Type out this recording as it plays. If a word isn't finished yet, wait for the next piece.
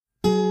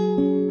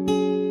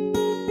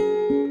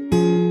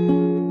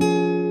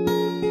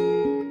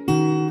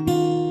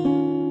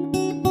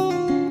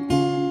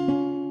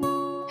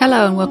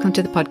Hello and welcome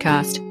to the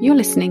podcast. You're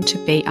listening to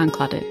Be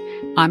Uncluttered.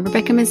 I'm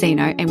Rebecca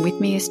Mazzino and with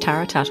me is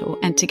Tara Tuttle,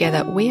 and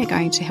together we are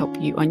going to help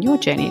you on your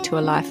journey to a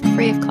life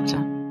free of clutter.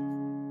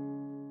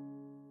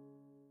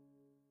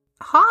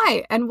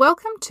 Hi and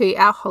welcome to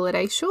our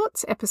Holiday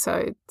Shorts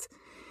episodes.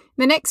 In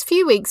the next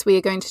few weeks we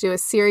are going to do a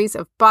series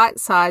of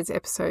bite-sized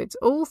episodes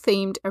all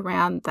themed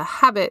around the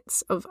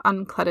habits of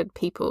uncluttered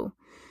people.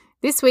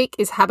 This week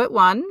is Habit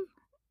 1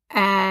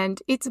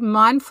 and it's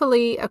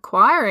mindfully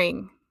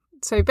acquiring.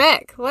 So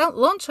Beck,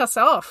 launch us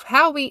off.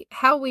 How are we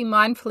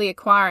mindfully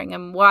acquiring,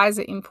 and why is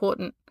it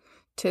important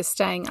to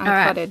staying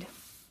uncluttered? Right.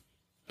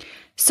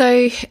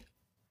 So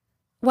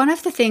one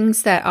of the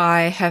things that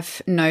I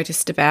have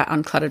noticed about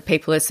uncluttered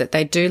people is that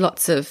there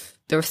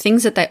are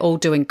things that they all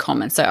do in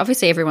common. So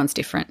obviously everyone's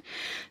different,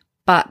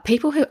 but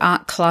people who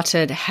aren't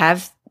cluttered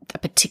have a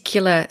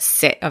particular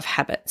set of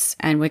habits,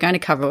 and we're going to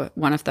cover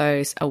one of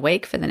those a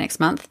week for the next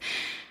month.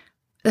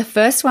 The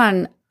first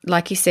one,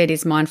 like you said,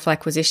 is mindful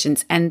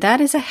acquisitions. And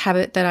that is a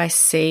habit that I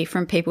see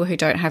from people who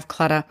don't have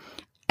clutter,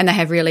 and they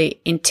have really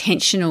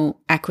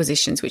intentional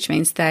acquisitions, which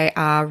means they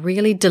are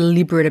really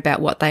deliberate about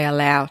what they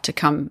allow to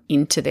come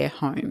into their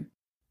home.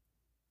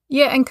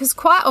 Yeah, and because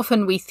quite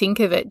often we think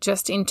of it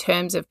just in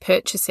terms of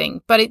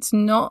purchasing, but it's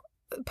not.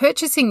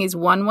 Purchasing is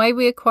one way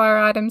we acquire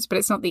items, but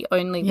it's not the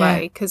only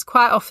way, because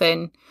quite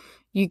often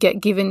you get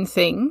given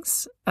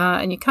things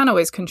and you can't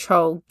always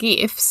control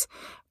gifts.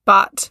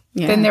 But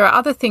then there are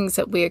other things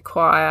that we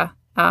acquire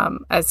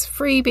as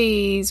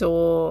freebies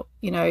or,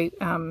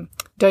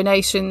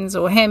 donations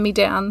or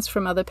hand-me-downs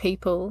from other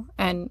people.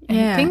 And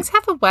things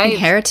have a way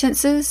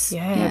Inheritances.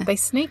 They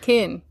sneak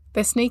in.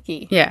 They're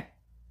sneaky. Yeah,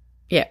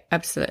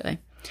 absolutely.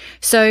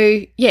 So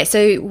I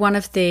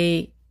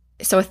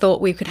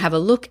thought we could have a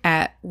look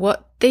at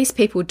what these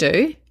people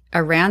do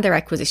around their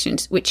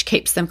acquisitions, which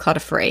keeps them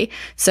clutter-free,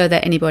 so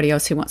that anybody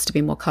else who wants to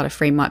be more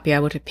clutter-free might be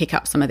able to pick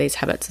up some of these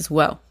habits as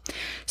well.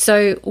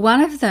 So one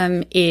of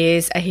them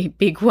is a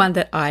big one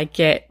that I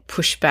get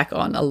pushback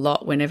on a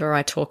lot whenever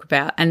I talk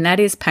about, and that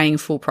is paying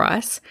full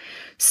price.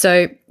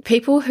 So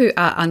people who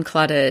are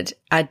uncluttered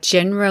are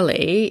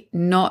generally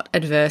not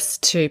adverse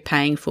to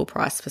paying full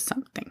price for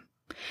something.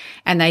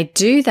 And they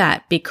do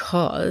that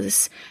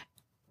because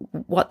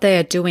what they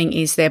are doing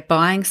is they're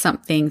buying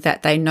something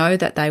that they know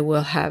that they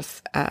will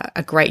have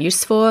a great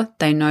use for,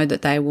 they know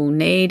that they will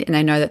need, and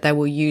they know that they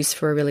will use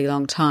for a really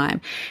long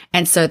time.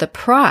 And so the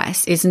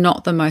price is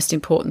not the most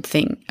important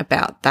thing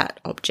about that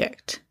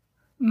object.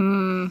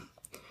 And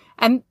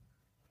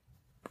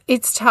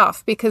it's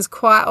tough because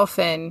quite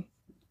often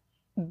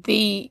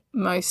the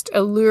most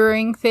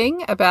alluring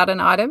thing about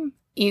an item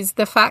is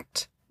the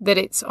fact that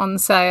it's on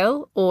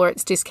sale or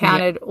it's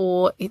discounted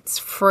or it's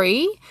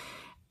free.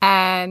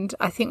 And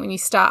I think when you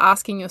start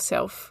asking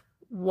yourself,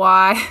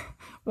 why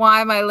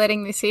am I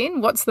letting this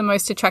in? What's the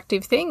most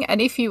attractive thing?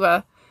 And if you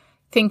are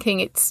thinking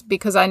it's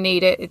because I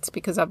need it, it's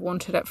because I've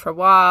wanted it for a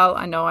while,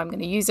 I know I'm going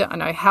to use it, I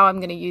know how I'm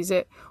going to use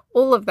it,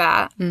 all of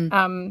that,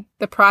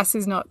 the price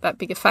is not that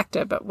big a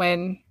factor. But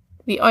when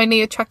the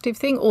only attractive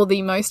thing or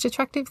the most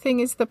attractive thing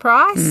is the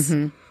price,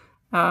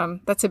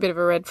 that's a bit of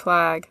a red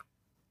flag.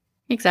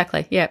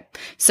 Exactly, yeah.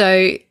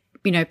 So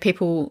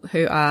people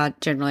who are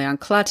generally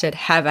uncluttered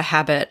have a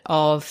habit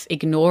of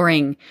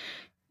ignoring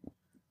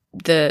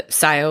the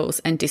sales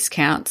and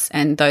discounts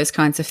and those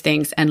kinds of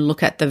things and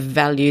look at the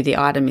value the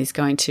item is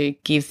going to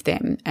give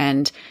them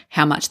and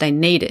how much they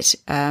need it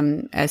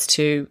as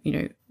to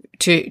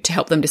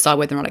help them decide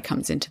whether or not it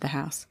comes into the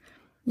house.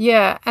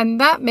 Yeah,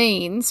 and that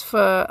means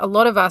for a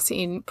lot of us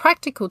in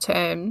practical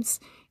terms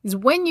is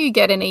when you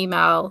get an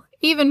email,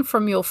 even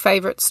from your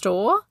favourite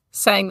store,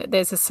 saying that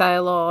there's a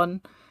sale on,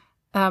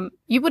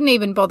 you wouldn't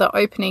even bother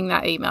opening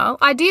that email.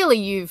 Ideally,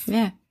 you've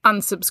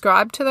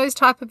unsubscribed to those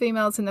type of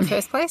emails in the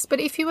first place, but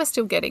if you are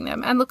still getting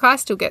them, and look, I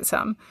still get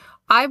some,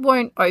 I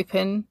won't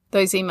open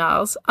those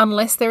emails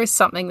unless there is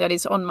something that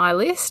is on my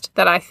list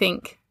that I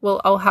think,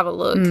 well, I'll have a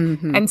look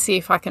and see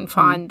if I can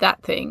find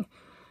that thing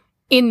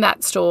in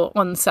that store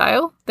on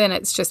sale. Then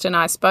it's just a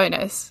nice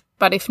bonus.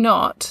 But if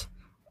not,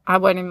 I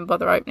won't even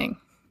bother opening.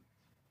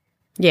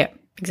 Yeah,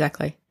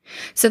 exactly.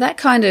 So that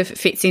kind of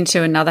fits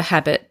into another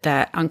habit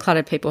that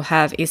uncluttered people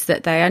have, is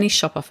that they only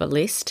shop off a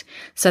list.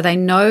 So they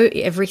know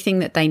everything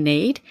that they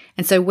need.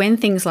 And so when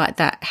things like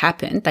that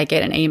happen, they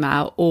get an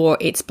email, or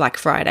it's Black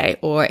Friday,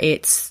 or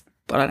it's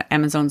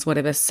Amazon's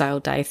whatever sale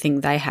day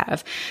thing they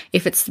have.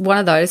 If it's one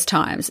of those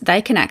times,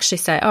 they can actually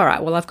say, all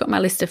right, well, I've got my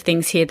list of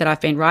things here that I've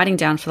been writing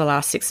down for the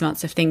last 6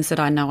 months of things that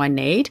I know I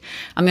need.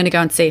 I'm going to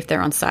go and see if they're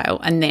on sale.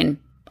 And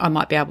then I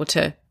might be able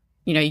to,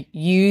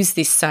 use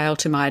this sale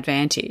to my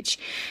advantage.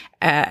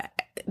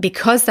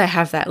 Because they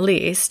have that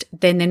list,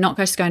 then they're not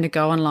just going to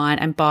go online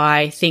and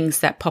buy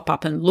things that pop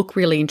up and look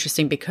really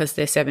interesting because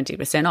they're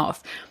 70%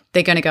 off.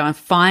 They're going to go and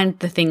find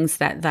the things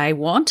that they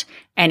want.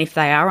 And if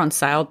they are on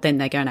sale, then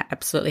they're going to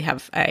absolutely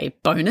have a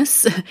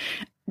bonus.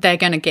 They're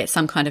going to get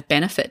some kind of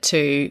benefit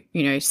to,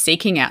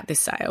 seeking out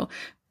this sale.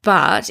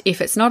 But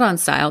if it's not on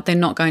sale, they're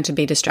not going to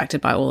be distracted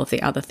by all of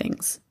the other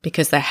things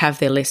because they have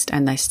their list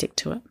and they stick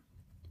to it.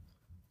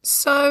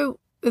 So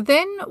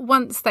then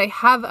once they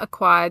have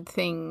acquired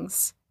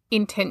things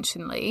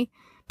intentionally,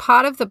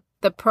 part of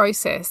the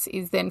process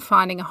is then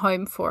finding a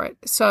home for it.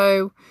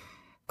 So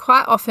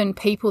quite often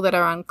people that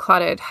are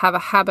uncluttered have a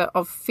habit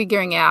of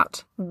figuring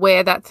out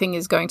where that thing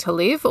is going to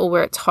live or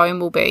where its home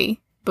will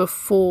be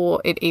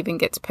before it even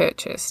gets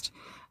purchased.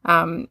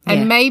 And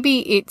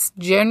maybe it's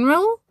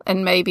general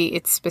and maybe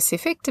it's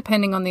specific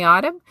depending on the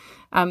item.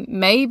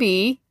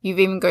 Maybe you've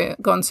even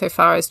gone so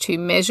far as to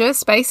measure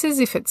spaces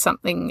if it's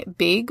something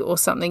big or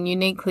something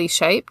uniquely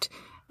shaped,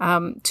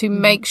 to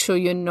make sure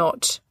you're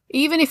not,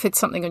 even if it's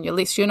something on your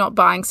list, you're not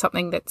buying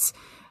something that's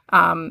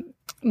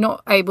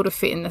not able to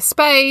fit in the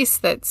space,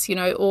 that's,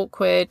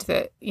 awkward,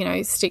 that,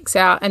 sticks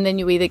out, and then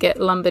you either get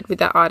lumbered with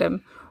that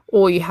item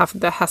or you have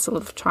the hassle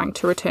of trying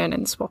to return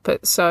and swap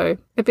it. So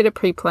a bit of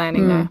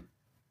pre-planning there.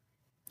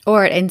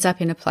 Or it ends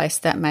up in a place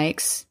that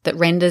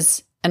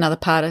renders another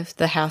part of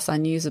the house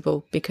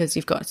unusable because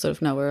you've got sort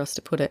of nowhere else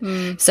to put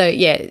it. So,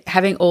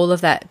 having all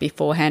of that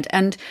beforehand.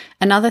 And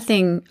another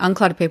thing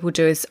uncluttered people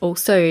do is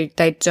also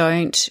they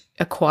don't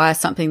acquire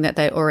something that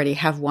they already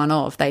have one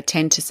of. They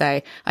tend to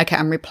say, okay,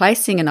 I'm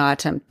replacing an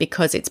item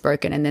because it's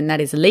broken, and then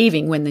that is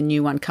leaving when the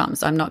new one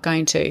comes. I'm not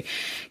going to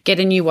get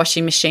a new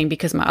washing machine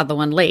because my other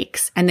one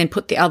leaks and then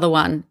put the other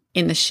one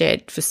in the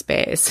shed for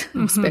spares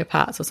or spare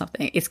parts or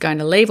something. It's going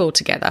to leave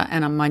altogether,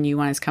 and my new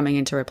one is coming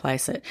in to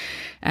replace it.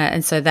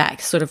 And so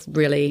that sort of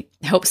really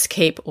helps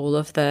keep all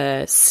of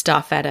the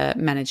stuff at a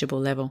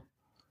manageable level.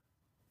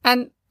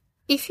 And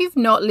if you've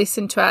not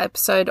listened to our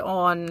episode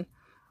on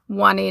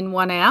one in,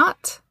 one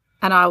out,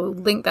 and I will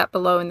link that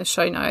below in the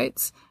show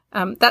notes,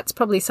 that's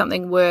probably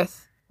something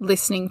worth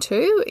listening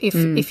to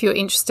if you're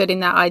interested in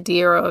that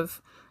idea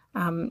of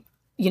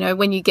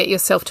when you get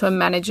yourself to a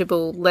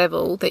manageable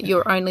level, that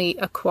you're only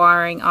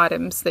acquiring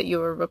items that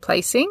you're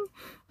replacing,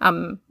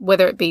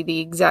 whether it be the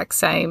exact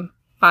same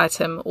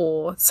item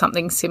or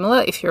something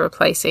similar. If you're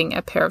replacing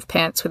a pair of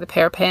pants with a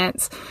pair of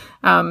pants,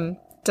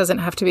 doesn't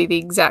have to be the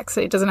exact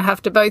same. It doesn't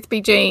have to both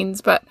be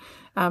jeans, but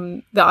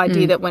the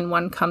idea that when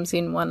one comes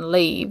in, one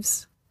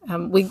leaves.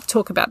 We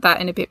talk about that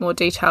in a bit more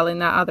detail in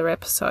that other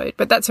episode.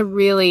 But that's a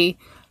really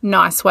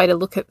nice way to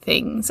look at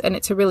things, and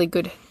it's a really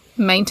good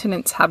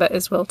maintenance habit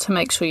as well to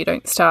make sure you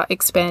don't start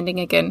expanding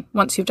again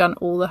once you've done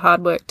all the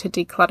hard work to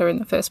declutter in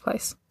the first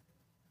place.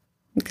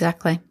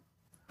 Exactly.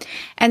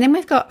 And then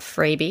we've got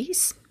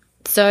freebies.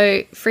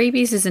 So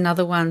freebies is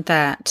another one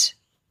that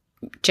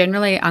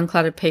generally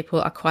uncluttered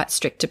people are quite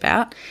strict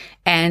about.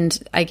 And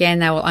again,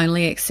 they will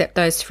only accept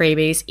those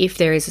freebies if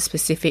there is a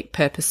specific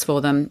purpose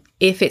for them,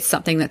 if it's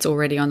something that's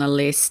already on the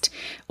list,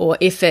 or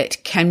if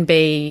it can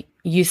be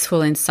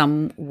useful in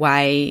some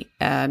way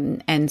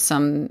and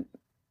some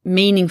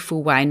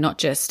meaningful way, not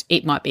just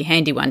it might be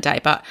handy one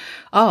day, but,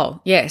 oh,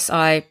 yes,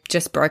 I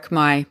just broke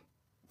my,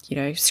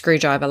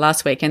 screwdriver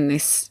last week, and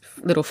this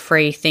little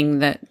free thing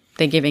that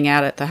they're giving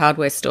out at the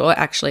hardware store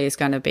actually is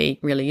going to be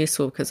really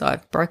useful because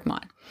I've broke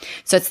mine.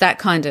 So it's that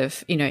kind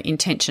of,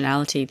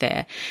 intentionality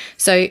there.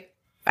 So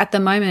at the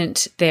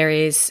moment there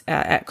is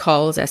at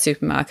Coles, our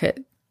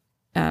supermarket,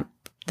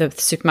 the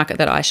supermarket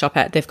that I shop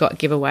at, they've got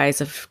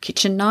giveaways of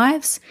kitchen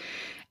knives.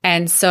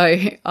 And so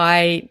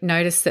I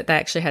noticed that they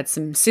actually had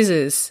some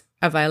scissors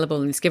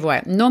available in this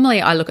giveaway.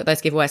 Normally I look at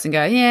those giveaways and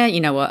go, yeah,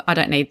 you know what, I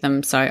don't need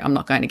them, so I'm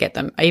not going to get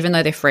them. Even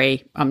though they're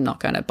free, I'm not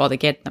going to bother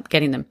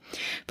getting them.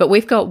 But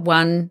we've got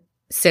one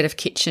set of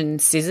kitchen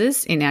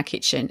scissors in our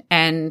kitchen,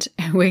 and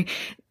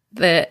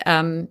they're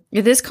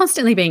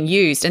constantly being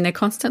used, and they're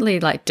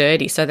constantly like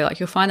dirty. So they're like,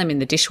 you'll find them in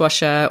the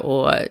dishwasher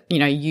or,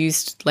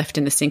 used, left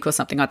in the sink or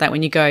something like that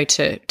when you go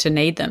to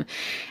need them.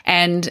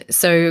 And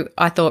so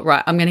I thought,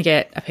 right, I'm going to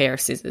get a pair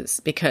of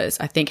scissors because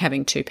I think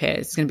having two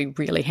pairs is going to be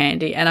really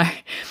handy. And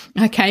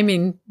I came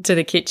into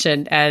the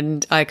kitchen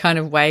and I kind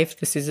of waved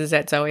the scissors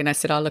at Zoe and I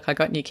said, oh, look, I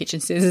got new kitchen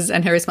scissors.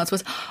 And her response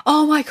was,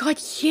 oh my God,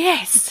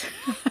 yes.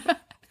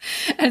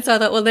 And so I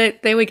thought, well,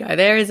 there we go.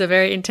 There is a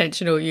very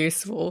intentional,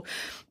 useful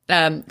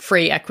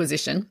free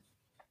acquisition,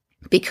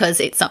 because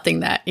it's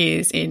something that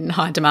is in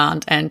high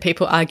demand and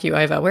people argue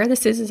over, where are the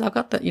scissors? I've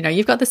got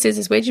you've got the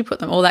scissors. Where'd you put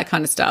them? All that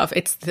kind of stuff.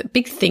 It's the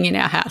big thing in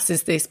our house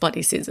is these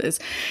bloody scissors.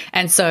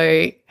 And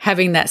so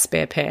having that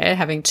spare pair,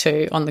 having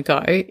two on the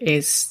go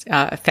is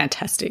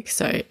fantastic.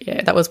 So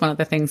yeah, that was one of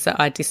the things that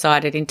I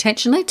decided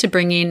intentionally to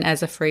bring in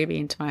as a freebie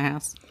into my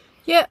house.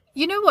 Yeah.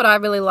 You know what I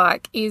really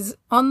like is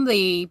on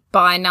the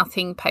buy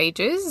nothing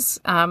pages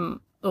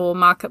or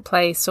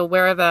Marketplace or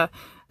wherever,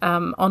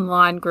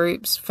 online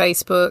groups,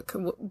 Facebook,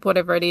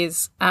 whatever it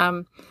is.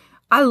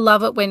 I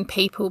love it when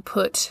people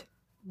put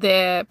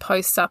their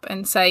posts up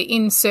and say,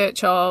 in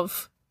search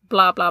of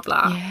blah, blah,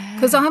 blah.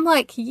 Because I'm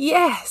like,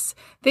 yes,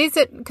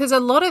 because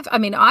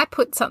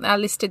I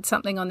listed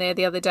something on there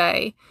the other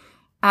day,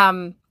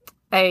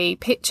 a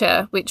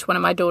picture, which one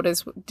of my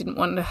daughters didn't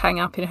want to hang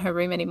up in her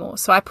room anymore.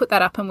 So I put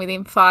that up, and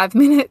within 5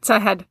 minutes I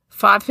had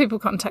 5 people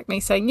contact me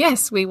saying,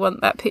 yes, we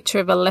want that picture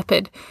of a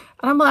leopard.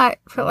 And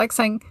felt like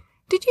saying,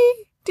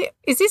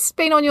 is this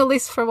been on your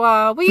list for a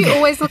while? Were you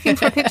always looking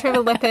for a picture of a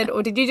leopard,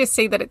 or did you just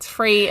see that it's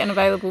free and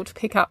available to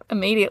pick up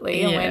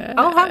immediately and went,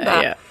 I'll have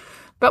that? Yeah.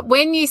 But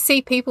when you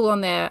see people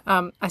on there,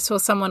 I saw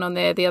someone on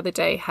there the other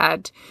day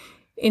had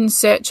in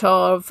search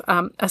of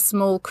a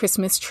small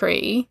Christmas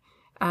tree.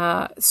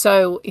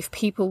 So if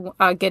people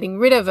are getting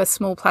rid of a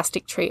small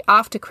plastic tree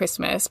after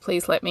Christmas,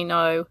 please let me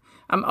know.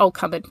 I'll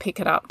come and pick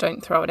it up.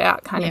 Don't throw it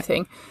out kind of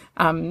thing.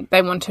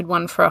 They wanted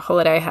one for a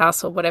holiday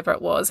house or whatever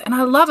it was. And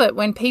I love it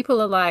when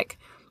people are like,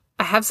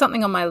 I have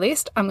something on my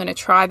list. I'm going to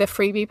try the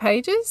freebie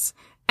pages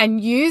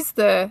and use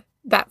that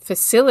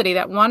facility,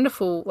 that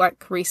wonderful like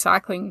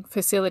recycling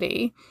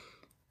facility,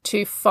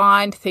 to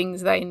find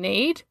things they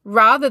need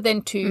rather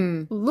than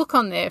to look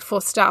on there for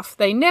stuff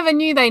they never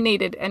knew they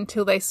needed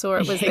until they saw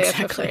it was there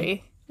for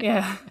free.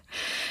 Yeah.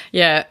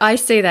 Yeah, I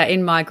see that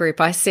in my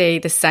group. I see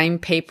the same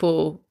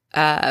people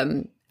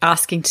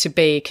asking to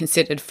be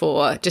considered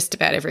for just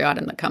about every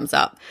item that comes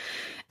up.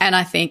 And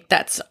I think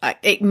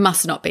it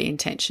must not be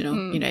intentional.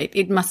 You know,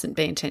 it mustn't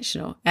be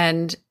intentional.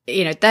 And,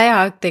 you know,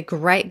 they're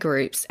great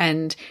groups,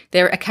 and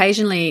they're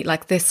occasionally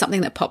like there's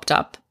something that popped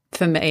up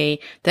for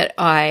me that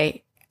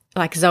like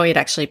Zoe had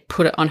actually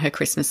put it on her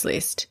Christmas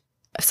list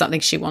of something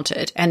she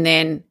wanted. And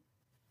then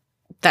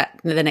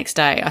the next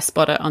day I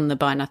spot it on the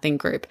Buy Nothing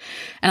group.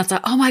 And I was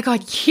like, oh my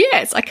God,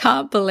 yes, I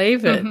can't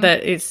believe it.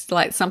 That it's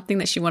like something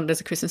that she wanted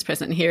as a Christmas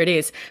present, and here it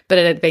is. But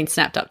it had been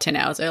snapped up 10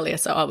 hours earlier,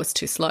 so I was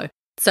too slow.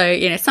 So,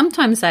 you know,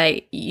 sometimes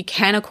you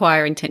can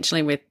acquire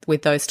intentionally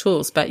with those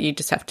tools, but you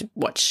just have to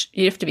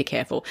you have to be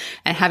careful.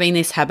 And having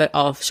this habit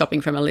of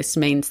shopping from a list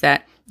means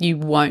that you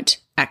won't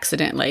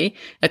accidentally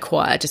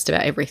acquire just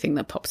about everything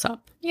that pops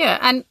up. Yeah,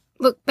 and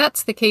look,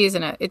 that's the key,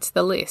 isn't it? It's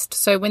the list.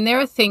 So when there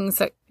are things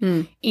that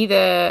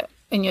either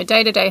in your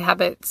day-to-day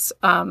habits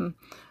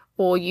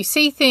or you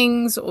see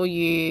things or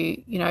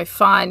you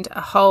find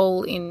a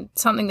hole in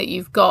something that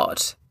you've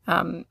got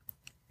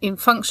in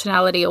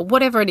functionality or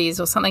whatever it is,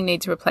 or something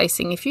needs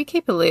replacing, if you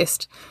keep a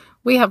list,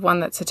 we have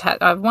one that's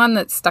attached. I have one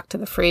that's stuck to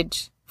the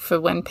fridge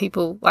for when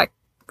people, like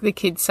the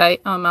kids say,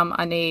 oh, Mum,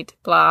 I need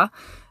blah.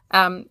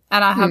 And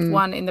I have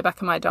one in the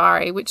back of my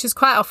diary, which is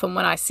quite often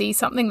when I see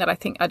something that I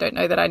think I don't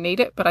know that I need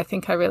it, but I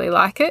think I really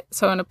like it.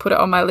 So I'm going to put it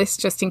on my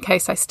list just in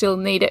case I still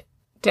need it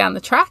down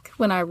the track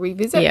when I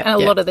revisit. And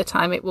a lot of the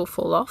time it will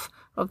fall off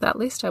of that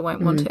list. I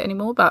won't want it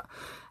anymore. But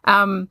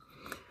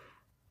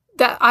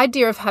that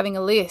idea of having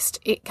a list,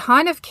 it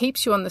kind of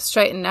keeps you on the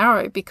straight and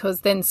narrow, because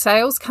then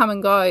sales come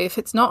and go. If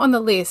it's not on the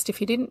list, if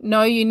you didn't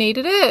know you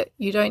needed it,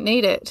 you don't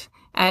need it.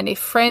 And if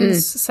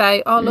friends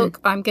say, oh, look,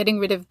 I'm getting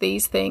rid of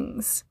these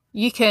things,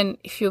 you can,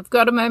 if you've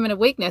got a moment of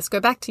weakness, go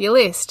back to your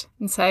list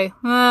and say,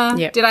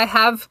 did I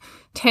have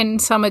 10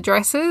 summer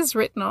dresses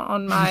written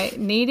on my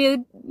need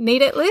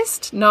it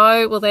list?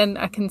 No. Well, then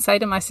I can say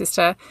to my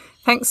sister,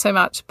 thanks so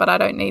much, but I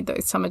don't need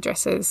those summer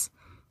dresses.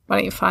 Why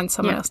don't you find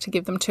someone else to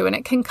give them to? And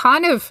it can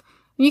kind of,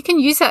 you can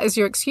use that as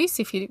your excuse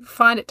if you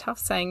find it tough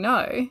saying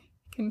no. You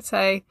can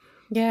say,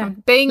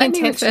 I'm being Let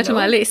intentional. me refer to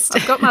my list.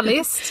 I've got my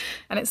list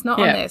and it's not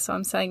on there, so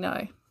I'm saying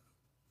no.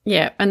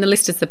 Yeah, and the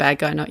list is the bad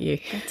guy, not you.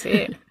 That's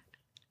it.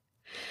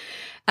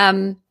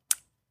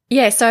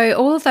 So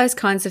all of those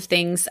kinds of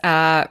things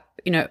are,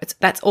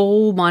 that's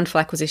all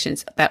mindful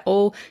acquisitions, about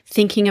all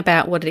thinking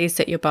about what it is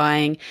that you're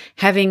buying,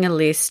 having a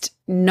list,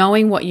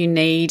 knowing what you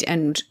need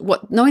and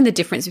knowing the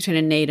difference between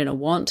a need and a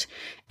want,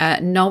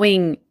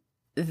 knowing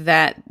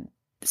that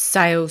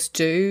sales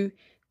do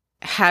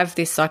have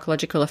this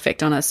psychological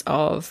effect on us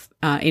of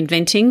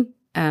inventing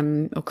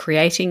or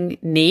creating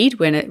need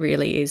when it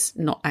really is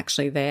not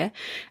actually there.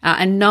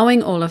 And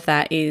knowing all of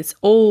that is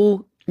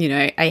all,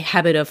 a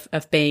habit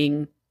of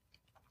being,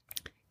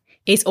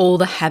 is all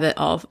the habit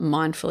of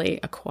mindfully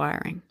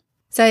acquiring.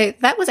 So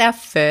that was our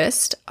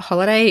first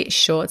Holiday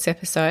Shorts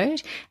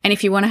episode. And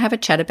if you want to have a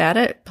chat about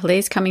it,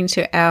 please come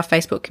into our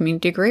Facebook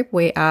community group.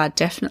 We are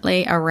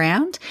definitely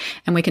around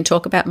and we can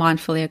talk about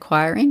mindfully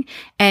acquiring.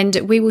 And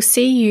we will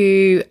see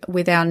you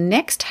with our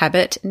next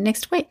habit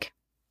next week.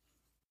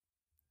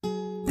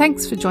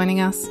 Thanks for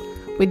joining us.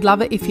 We'd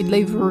love it if you'd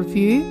leave a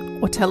review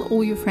or tell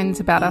all your friends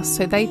about us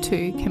so they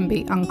too can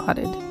be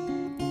uncluttered.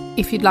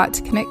 If you'd like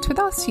to connect with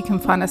us, you can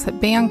find us at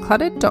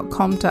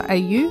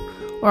beuncluttered.com.au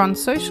or on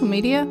social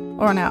media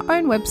or on our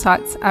own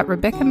websites at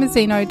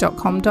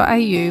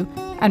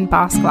rebeccamazzino.com.au and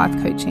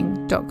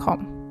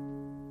basklifecoaching.com.